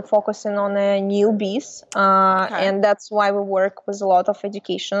actually focusing on the newbies, and that's why we work with a lot of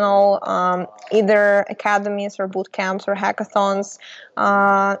educational, either academies or boot camps or hackathons,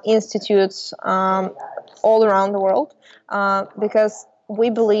 institutes all around the world, because we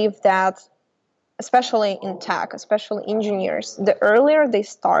believe that, especially in tech, especially engineers, the earlier they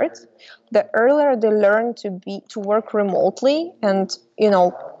start, the earlier they learn to work remotely and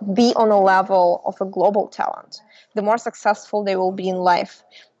be on a level of a global talent, the more successful they will be in life.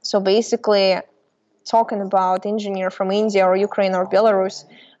 So basically, talking about engineer from India or Ukraine or Belarus,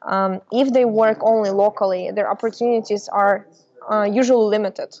 if they work only locally, their opportunities are usually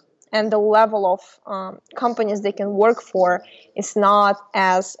limited. And the level of companies they can work for is not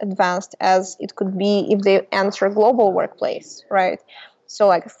as advanced as it could be if they enter a global workplace, right?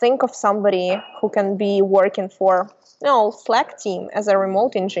 So think of somebody who can be working for Slack team as a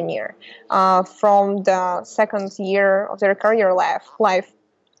remote engineer from the second year of their career life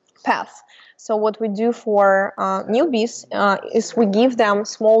path. So what we do for newbies is we give them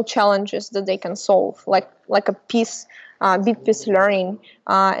small challenges that they can solve, like a big piece learning,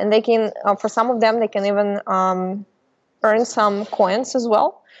 and they can, for some of them, they can even earn some coins as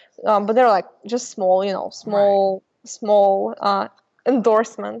well. But they're just small, small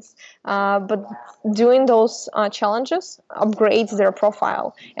endorsements, but doing those challenges upgrades their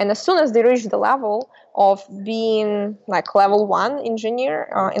profile. And as soon as they reach the level of being like level 1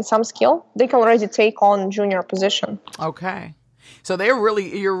 engineer in some skill, they can already take on junior position. Okay. So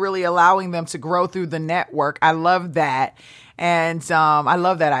you're really allowing them to grow through the network. I love that. And I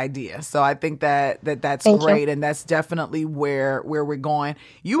love that idea. So I think that's Thank great. you. And that's definitely where we're going.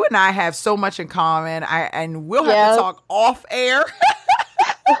 You and I have so much in common. And we'll have to talk off air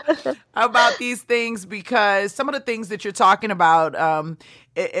about these things, because some of the things that you're talking about,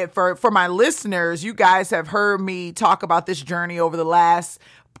 for my listeners, you guys have heard me talk about this journey over the last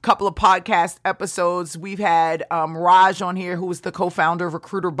couple of podcast episodes. We've had Raj on here, who is the co-founder of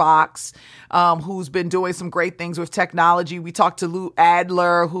Recruiter Box, who's been doing some great things with technology. We talked to Lou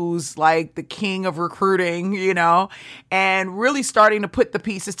Adler, who's like the king of recruiting, and really starting to put the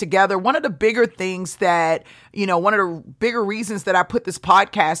pieces together. One of the bigger things that, one of the bigger reasons that I put this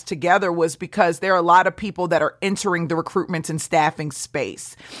podcast together was because there are a lot of people that are entering the recruitment and staffing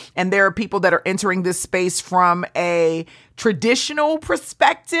space. And there are people that are entering this space from a traditional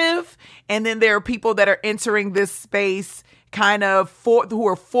perspective. And then there are people that are entering this space kind of who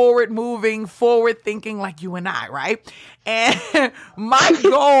are forward moving, forward thinking, like you and I, right? And my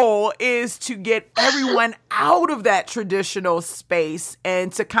goal is to get everyone out of that traditional space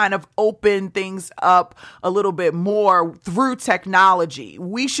and to kind of open things up a little bit more through technology.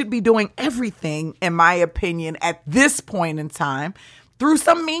 We should be doing everything, in my opinion, at this point in time, through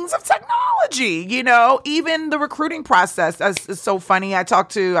some means of technology, even the recruiting process. It's so funny. I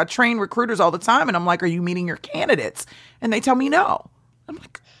train recruiters all the time, and I'm like, are you meeting your candidates? And they tell me no. I'm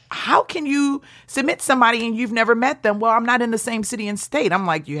like, how can you submit somebody and you've never met them? Well, I'm not in the same city and state. I'm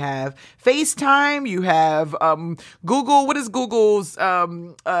like, you have FaceTime, you have Google. What is Google's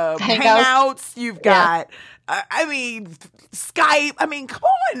Hangouts? You've got Skype. Come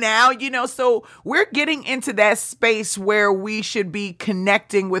on now, so we're getting into that space where we should be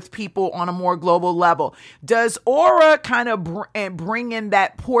connecting with people on a more global level. Does Aura kind of bring in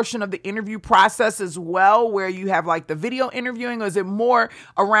that portion of the interview process as well, where you have like the video interviewing, or is it more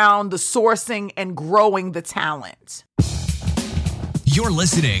around the sourcing and growing the talent? You're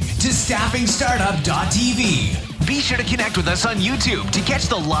listening to StaffingStartup.tv. Be sure to connect with us on YouTube to catch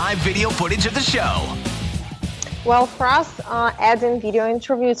the live video footage of the show. Well, for us, adding video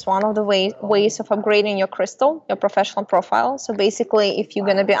interview is one of the ways of upgrading your professional profile. So basically, if you're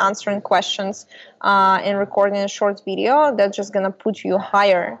going to be answering questions and recording a short video, that's just going to put you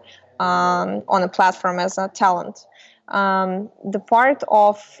higher on a platform as a talent. The part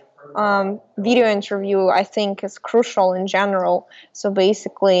of video interview, I think, is crucial in general. So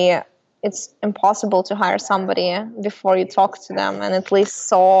basically, it's impossible to hire somebody before you talk to them and at least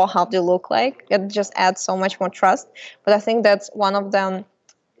saw how they look like. It just adds so much more trust. But I think that's one of the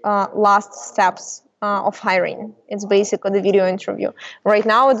last steps of hiring. It's basically the video interview. Right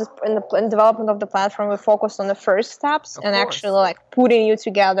now, in development of the platform, we focus on the first steps and actually like putting you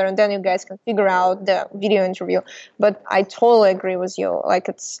together, and then you guys can figure out the video interview. But I totally agree with you. Like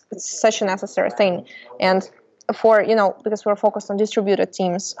it's such a necessary thing. And for, because we're focused on distributed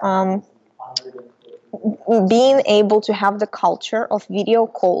teams, being able to have the culture of video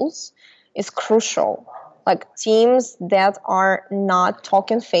calls is crucial. Like teams that are not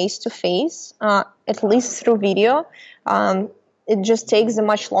talking face to face, at least through video, it just takes them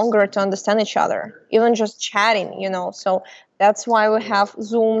much longer to understand each other, even just chatting, So that's why we have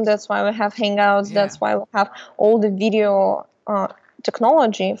Zoom, that's why we have Hangouts, that's why we have all the video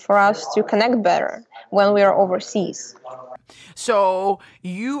technology for us to connect better when we are overseas. So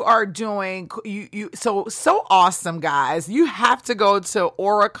you are doing so awesome, guys. You have to go to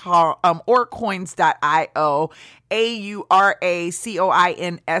AuraCoins.io,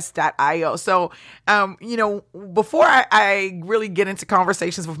 AuraCoins.io. So, before I really get into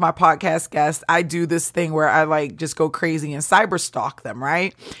conversations with my podcast guests, I do this thing where I like just go crazy and cyber stalk them,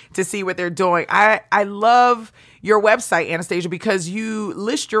 right? To see what they're doing. I love your website, Anastasia, because you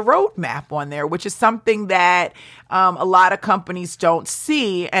list your roadmap on there, which is something that a lot of companies don't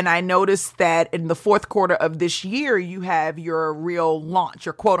see. And I noticed that in the fourth quarter of this year, you have your real launch,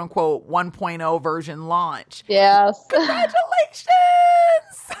 your quote unquote 1.0 version launch. Yes. Congratulations.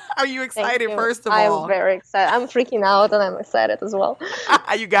 Are you excited, first of all? I'm very excited. I'm freaking out and I'm excited as well.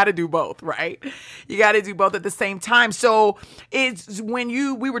 You got to do both, right? You got to do both at the same time. So it's when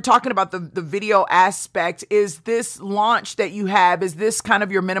we were talking about the video aspect, is this launch that you have, is this kind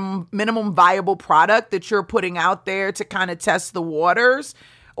of your minimum viable product that you're putting out there to kind of test the waters?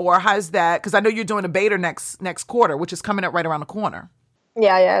 Or how's that? Because I know you're doing a beta next quarter, which is coming up right around the corner.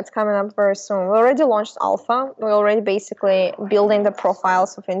 Yeah, it's coming up very soon. We already launched alpha. We're already basically building the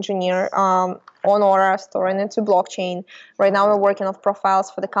profiles of engineer on Aura, storing into blockchain. Right now, we're working on profiles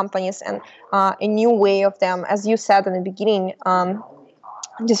for the companies and a new way of them, as you said in the beginning,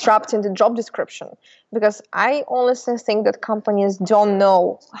 disrupting the job description. Because I honestly think that companies don't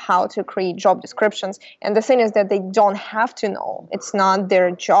know how to create job descriptions. And the thing is that they don't have to know. It's not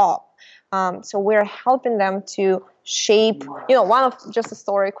their job. So we're helping them to shape, just a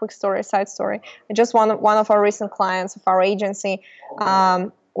story, quick story, side story. Just one of our recent clients of our agency,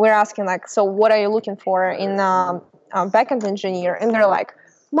 we're asking like, so what are you looking for in a backend engineer? And they're like,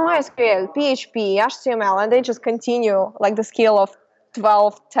 MySQL, PHP, HTML, and they just continue like the scale of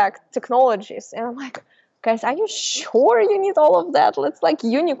 12 technologies. And I'm like, guys, are you sure you need all of that? Let's like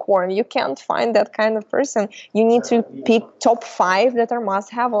unicorn. You can't find that kind of person. You need to pick top 5 that are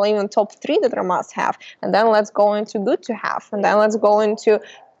must have, or even top 3 that are must have. And then let's go into good to have. And then let's go into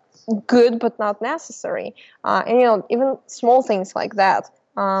good but not necessary. And even small things like that.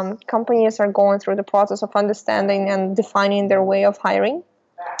 Companies are going through the process of understanding and defining their way of hiring.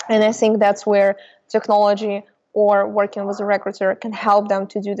 And I think that's where technology or working with a recruiter can help them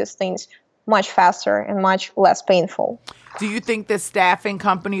to do these things much faster and much less painful. Do you think that staffing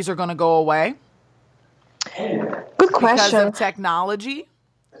companies are going to go away? Good question. Because of technology?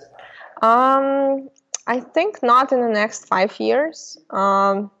 I think not in the next 5 years.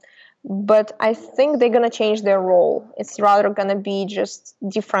 But I think they're going to change their role. It's rather going to be just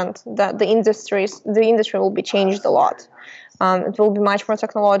different. The industry will be changed a lot. It will be much more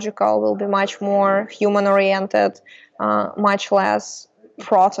technological, will be much more human-oriented, much less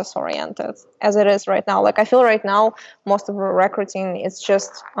process-oriented as it is right now. Like I feel right now, most of the recruiting is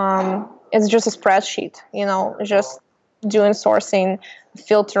just a spreadsheet, just doing sourcing,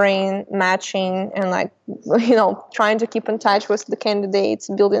 filtering, matching, and trying to keep in touch with the candidates,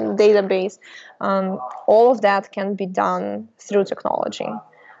 building a database. All of that can be done through technology.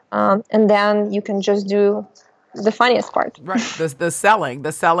 And then you can just do the funniest part. Right. The selling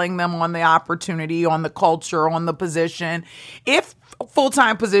them on the opportunity, on the culture, on the position. If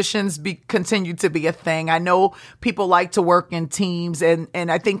full-time positions continue to be a thing, I know people like to work in teams, and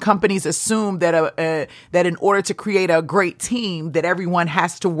I think companies assume that that in order to create a great team, that everyone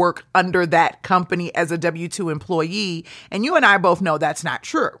has to work under that company as a W-2 employee. And you and I both know that's not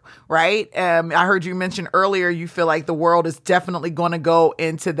true, right? I heard you mention earlier you feel like the world is definitely going to go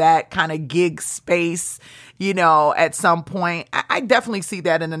into that kind of gig space, at some point. I definitely see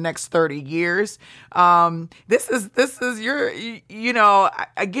that in the next 30 years. This is your,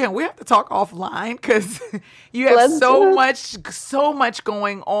 again, we have to talk offline because you have so much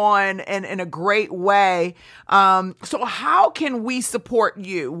going on and in a great way. So how can we support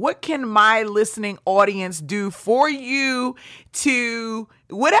you? What can my listening audience do for you to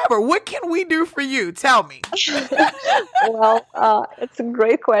whatever? What can we do for you? Tell me. Well, it's a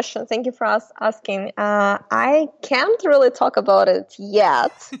great question. Thank you for asking. I can't really talk about it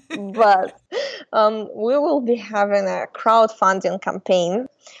yet, but we will be having a crowdfunding campaign.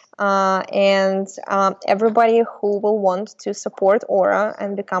 And everybody who will want to support Aura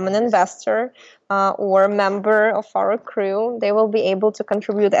and become an investor or member of our crew, they will be able to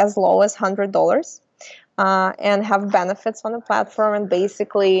contribute as low as $100. And have benefits on the platform and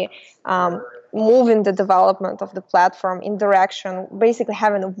basically moving the development of the platform in direction, basically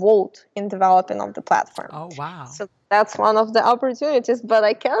having a vote in developing of the platform. Oh, wow. So that's one of the opportunities, but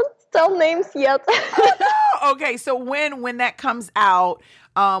I can't tell names yet. Oh, no. Okay, so when that comes out,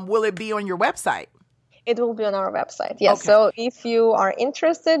 will it be on your website? It will be on our website, yes. Okay. So if you are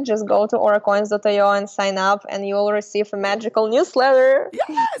interested, just go to AuraCoins.io and sign up, and you will receive a magical newsletter.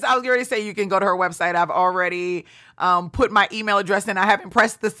 Yes, I was going to say you can go to her website. I've already put my email address in. I haven't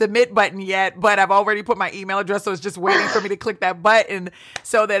pressed the submit button yet, but I've already put my email address, so it's just waiting for me to click that button.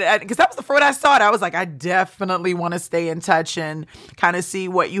 So that, because that was the first I saw it, I was like, I definitely want to stay in touch and kind of see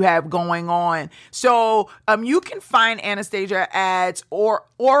what you have going on. So you can find Anastasia at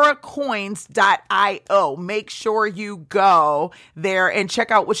AuraCoins.io. Make sure you go there and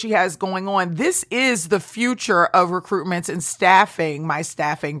check out what she has going on. This is the future of recruitment and staffing, my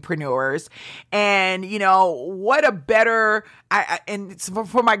staffingpreneurs. And, what a better, and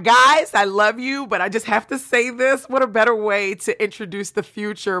for my guys, I love you, but I just have to say this, what a better way to introduce the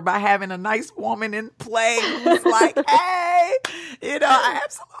future by having a nice woman in play who's like, hey, I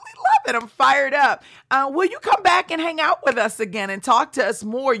absolutely love it. I'm fired up. Will you come back and hang out with us again and talk to us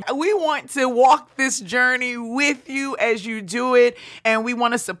more? We want to walk this journey with you as you do it, and we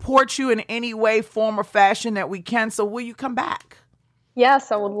want to support you in any way, form, or fashion that we can. So will you come back?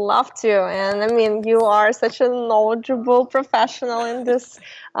 Yes, I would love to. And I mean, you are such a knowledgeable professional in this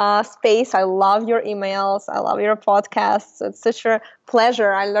space. I love your emails. I love your podcasts. It's such a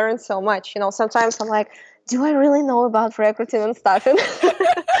pleasure. I learned so much. Sometimes I'm like, do I really know about recruiting and stuff?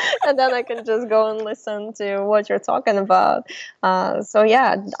 And then I can just go and listen to what you're talking about. So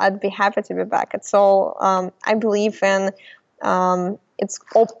yeah, I'd be happy to be back. It's all, I believe in it's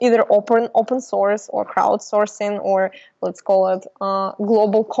either open source or crowdsourcing, or let's call it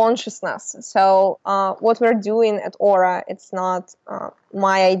global consciousness. So what we're doing at Aura, it's not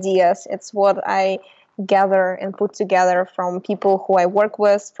my ideas. It's what I gather and put together from people who I work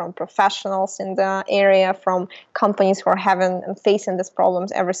with, from professionals in the area, from companies who are having and facing these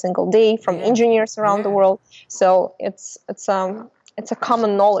problems every single day, from engineers around the world. So it's a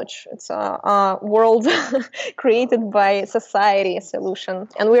common knowledge. It's a world created by society solution,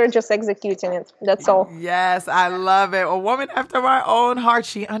 and we're just executing it. That's all. Yes, I love it. A woman after my own heart.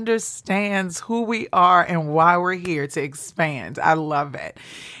 She understands who we are and why we're here to expand. I love it.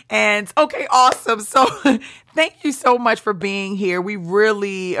 And okay, awesome. So thank you so much for being here. We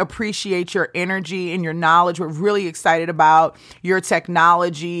really appreciate your energy and your knowledge. We're really excited about your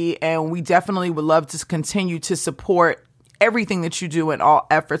technology, and we definitely would love to continue to support everything that you do in all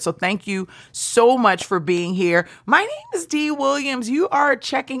efforts. So thank you so much for being here. My name is Dee Williams. You are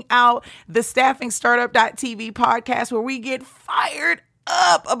checking out the StaffingStartup.tv podcast, where we get fired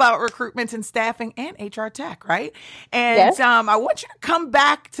up about recruitment and staffing and HR tech, right? And yes. I want you to come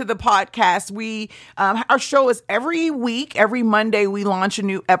back to the podcast. We our show is every week. Every Monday we launch a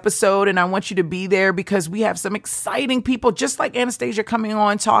new episode, and I want you to be there because we have some exciting people, just like Anastasia, coming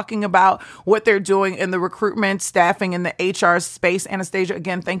on talking about what they're doing in the recruitment, staffing, and the HR space. Anastasia,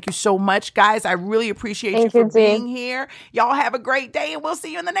 again, thank you so much, guys. I really appreciate you for being here. Y'all have a great day, and we'll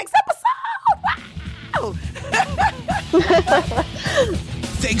see you in the next episode. Wow!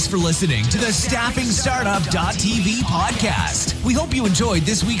 Thanks for listening to the StaffingStartup.tv podcast. We hope you enjoyed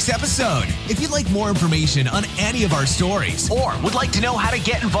this week's episode. If you'd like more information on any of our stories, or would like to know how to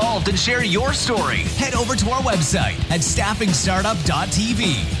get involved and share your story, head over to our website at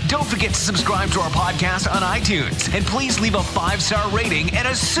StaffingStartup.tv. Don't forget to subscribe to our podcast on iTunes, and please leave a 5-star rating and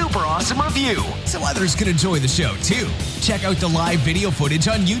a super awesome review so others can enjoy the show too. Check out the live video footage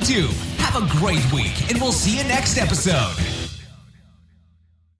on YouTube. Have a great week, and we'll see you next episode.